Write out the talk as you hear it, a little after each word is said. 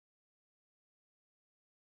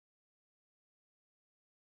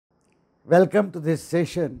Welcome to this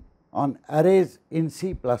session on arrays in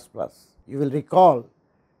C++. You will recall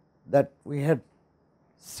that we had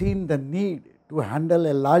seen the need to handle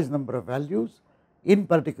a large number of values. In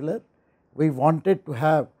particular, we wanted to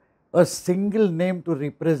have a single name to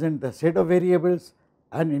represent the set of variables,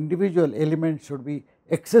 and individual elements should be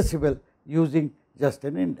accessible using just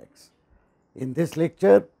an index. In this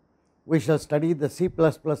lecture, we shall study the C++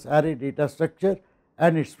 array data structure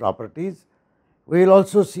and its properties. We will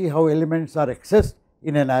also see how elements are accessed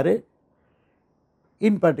in an array.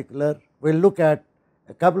 In particular, we will look at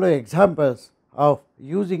a couple of examples of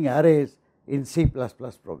using arrays in C++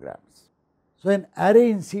 programs. So, an array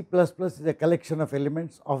in C++ is a collection of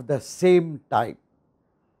elements of the same type.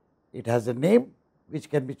 It has a name which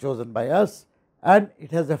can be chosen by us, and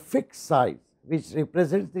it has a fixed size which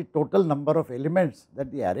represents the total number of elements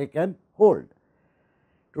that the array can hold.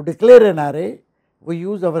 To declare an array, we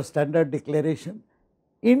use our standard declaration.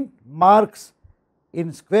 Int marks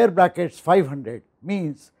in square brackets 500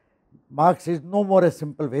 means marks is no more a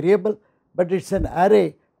simple variable, but it is an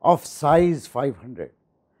array of size 500.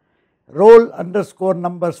 Roll underscore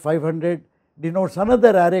numbers 500 denotes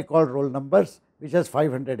another array called roll numbers, which has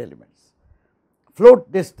 500 elements.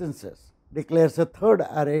 Float distances declares a third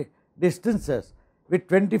array, distances, with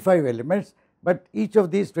 25 elements, but each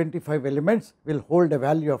of these 25 elements will hold a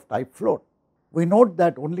value of type float. We note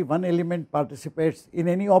that only one element participates in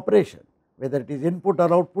any operation, whether it is input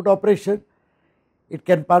or output operation. It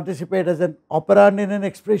can participate as an operand in an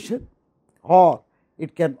expression, or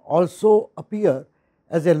it can also appear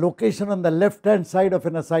as a location on the left hand side of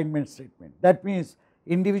an assignment statement. That means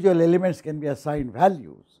individual elements can be assigned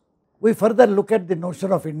values. We further look at the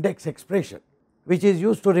notion of index expression, which is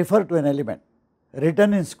used to refer to an element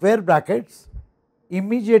written in square brackets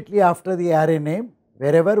immediately after the array name.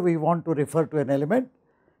 Wherever we want to refer to an element,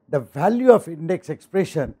 the value of index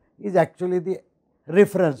expression is actually the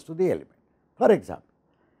reference to the element. For example,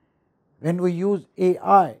 when we use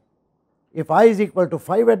AI, if I is equal to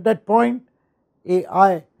 5 at that point,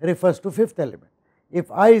 AI refers to fifth element. If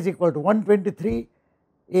I is equal to 123,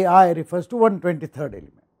 AI refers to 123rd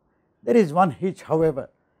element. There is one hitch, however.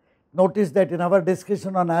 Notice that in our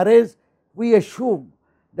discussion on arrays, we assume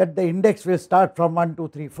that the index will start from 1, 2,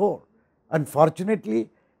 3, 4. Unfortunately,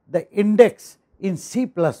 the index in C++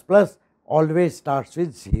 always starts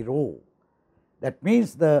with 0. That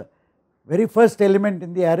means the very first element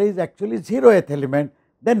in the array is actually 0th element,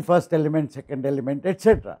 then first element, second element,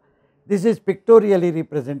 etc. This is pictorially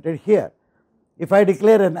represented here. If I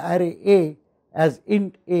declare an array A as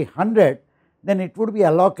int A100, then it would be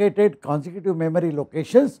allocated consecutive memory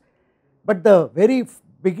locations, but the very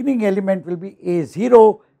beginning element will be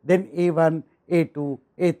A0, then A1, A2,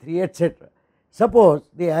 A3, etc. Suppose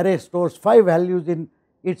the array stores 5 values in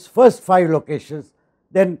its first 5 locations,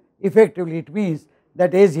 then effectively it means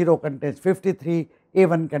that A0 contains 53,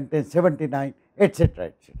 A1 contains 79, etc.,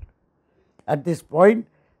 etc. At this point,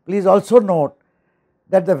 please also note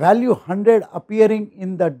that the value 100 appearing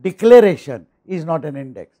in the declaration is not an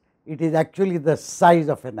index. It is actually the size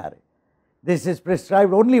of an array. This is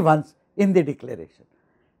prescribed only once in the declaration.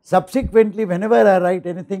 Subsequently, whenever I write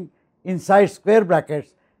anything inside square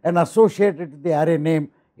brackets and associated with the array name,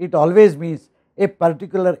 it always means a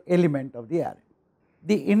particular element of the array.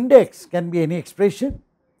 The index can be any expression.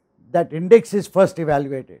 That index is first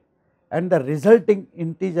evaluated, and the resulting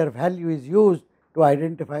integer value is used to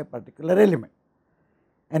identify a particular element.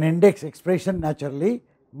 An index expression naturally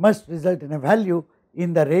must result in a value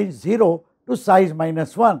in the range 0 to size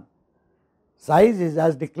minus 1. Size is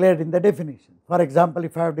as declared in the definition. For example,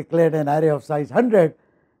 if I have declared an array of size 100,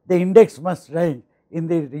 the index must range in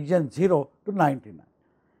the region 0 to 99.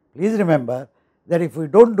 Please remember that if we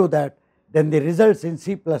do not do that, then the results in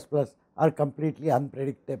C++ are completely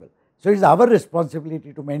unpredictable. So, it is our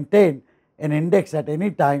responsibility to maintain an index at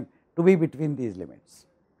any time to be between these limits.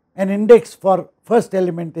 An index for first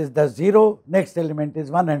element is the 0, next element is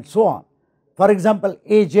 1, and so on. For example,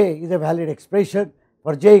 AJ is a valid expression.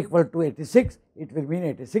 For j equal to 86, it will mean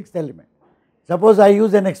 86th element. Suppose I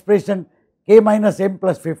use an expression k minus m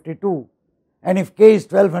plus 52, and if k is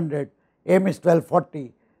 1200, m is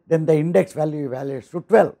 1240, then the index value evaluates to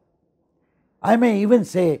 12. I may even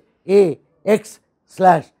say a x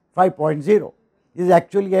slash 5.0 is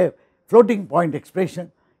actually a floating point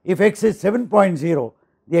expression. If x is 7.0,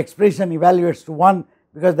 the expression evaluates to 1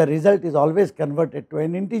 because the result is always converted to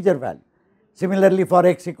an integer value. Similarly, for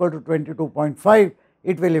x equal to 22.5,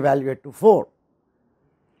 it will evaluate to 4.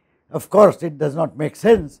 Of course, it does not make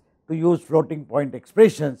sense to use floating point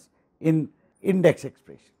expressions in index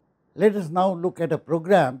expression. Let us now look at a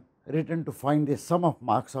program written to find the sum of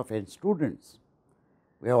marks of n students.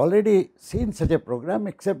 We have already seen such a program,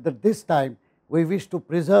 except that this time we wish to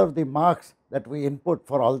preserve the marks that we input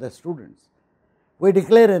for all the students. We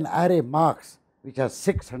declare an array marks which has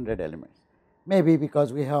 600 elements, maybe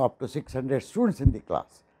because we have up to 600 students in the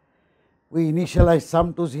class. We initialize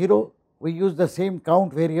sum to 0, we use the same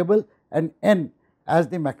count variable and n as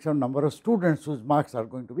the maximum number of students whose marks are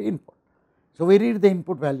going to be input. So, we read the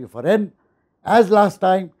input value for n. As last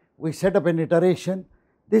time, we set up an iteration.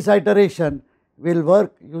 This iteration will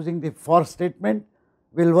work using the for statement,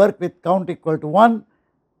 will work with count equal to 1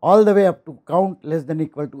 all the way up to count less than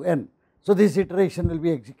equal to n. So, this iteration will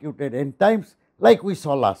be executed n times like we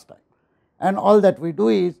saw last time, and all that we do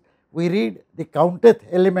is we read the counteth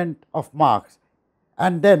element of marks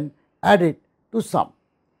and then add it to sum.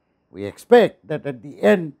 We expect that at the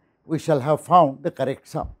end we shall have found the correct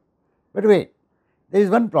sum. But wait, there is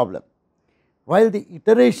one problem. While the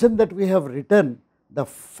iteration that we have written, the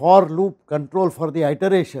for loop control for the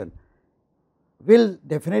iteration, will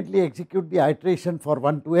definitely execute the iteration for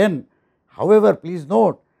 1 to n. However, please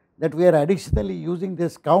note that we are additionally using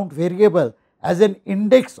this count variable as an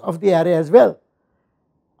index of the array as well.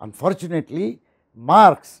 Unfortunately,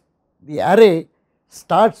 marks, the array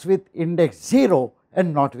starts with index 0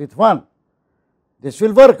 and not with 1. This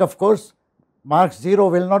will work, of course, marks 0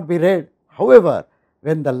 will not be read. However,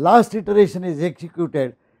 when the last iteration is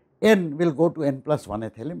executed, n will go to n plus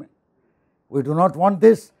 1th element. We do not want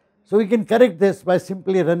this, so we can correct this by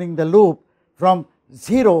simply running the loop from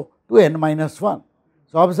 0 to n minus 1.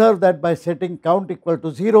 So, observe that by setting count equal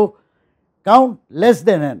to 0, count less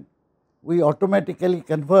than n, we automatically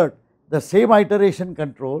convert the same iteration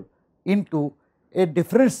control into a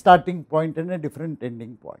different starting point and a different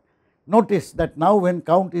ending point. Notice that now when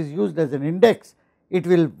count is used as an index, it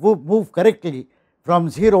will move correctly from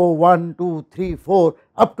 0, 1, 2, 3, 4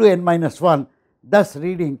 up to n minus 1, thus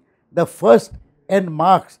reading the first n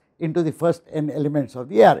marks into the first n elements of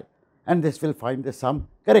the array, and this will find the sum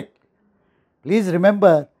correctly. Please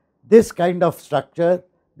remember, this kind of structure,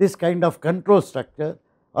 this kind of control structure,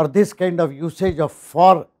 or this kind of usage of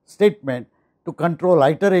for statement to control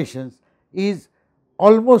iterations is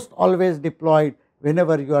almost always deployed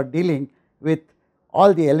whenever you are dealing with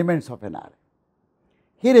all the elements of an array.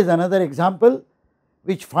 Here is another example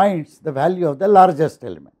which finds the value of the largest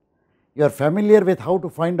element. You are familiar with how to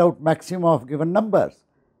find out maxima of given numbers.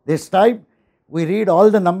 This time we read all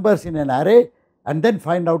the numbers in an array and then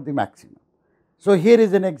find out the maximum. So, here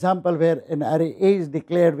is an example where an array A is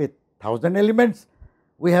declared with 1000 elements.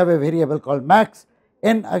 We have a variable called max.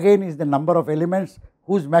 N again is the number of elements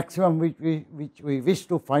whose maximum which we wish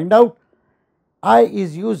to find out. I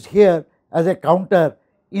is used here as a counter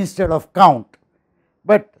instead of count,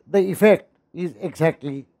 but the effect is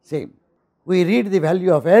exactly same. We read the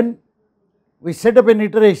value of n, we set up an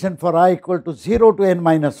iteration for I equal to 0 to n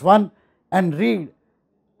minus 1 and read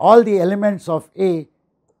all the elements of A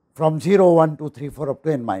from 0, 1, 2, 3, 4 up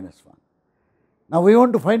to n minus 1. Now, we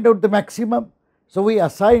want to find out the maximum, so we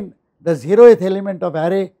assign the 0th element of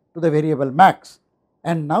array to the variable max,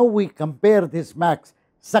 and now we compare this max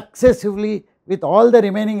successively with all the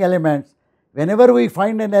remaining elements. Whenever we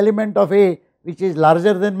find an element of A which is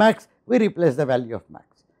larger than max, we replace the value of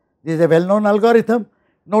max. This is a well known algorithm.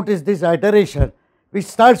 Notice this iteration which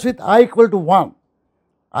starts with I equal to 1.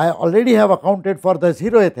 I already have accounted for the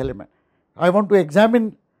 0th element. I want to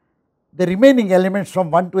examine the remaining elements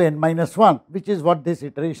from 1 to n minus 1, which is what this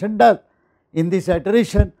iteration does. In this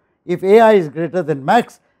iteration, if ai is greater than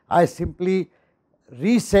max, I simply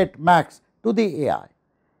reset max to the ai.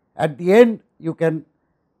 At the end, you can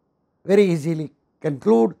very easily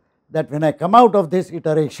conclude that when I come out of this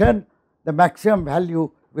iteration, the maximum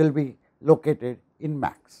value will be located in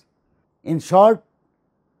max. In short,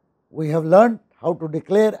 we have learned how to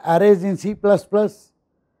declare arrays in C++.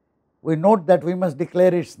 We note that we must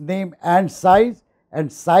declare its name and size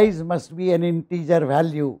must be an integer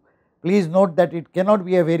value. Please note that it cannot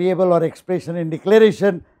be a variable or expression in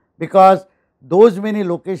declaration, because those many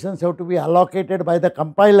locations have to be allocated by the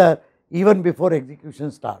compiler even before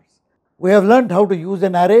execution starts. We have learned how to use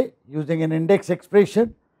an array using an index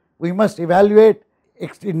expression. We must evaluate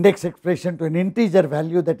index expression to an integer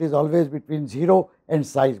value that is always between 0 and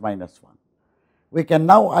size minus 1. We can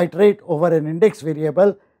now iterate over an index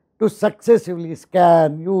variable to successively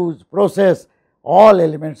scan, use, process all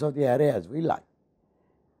elements of the array as we like.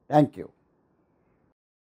 Thank you.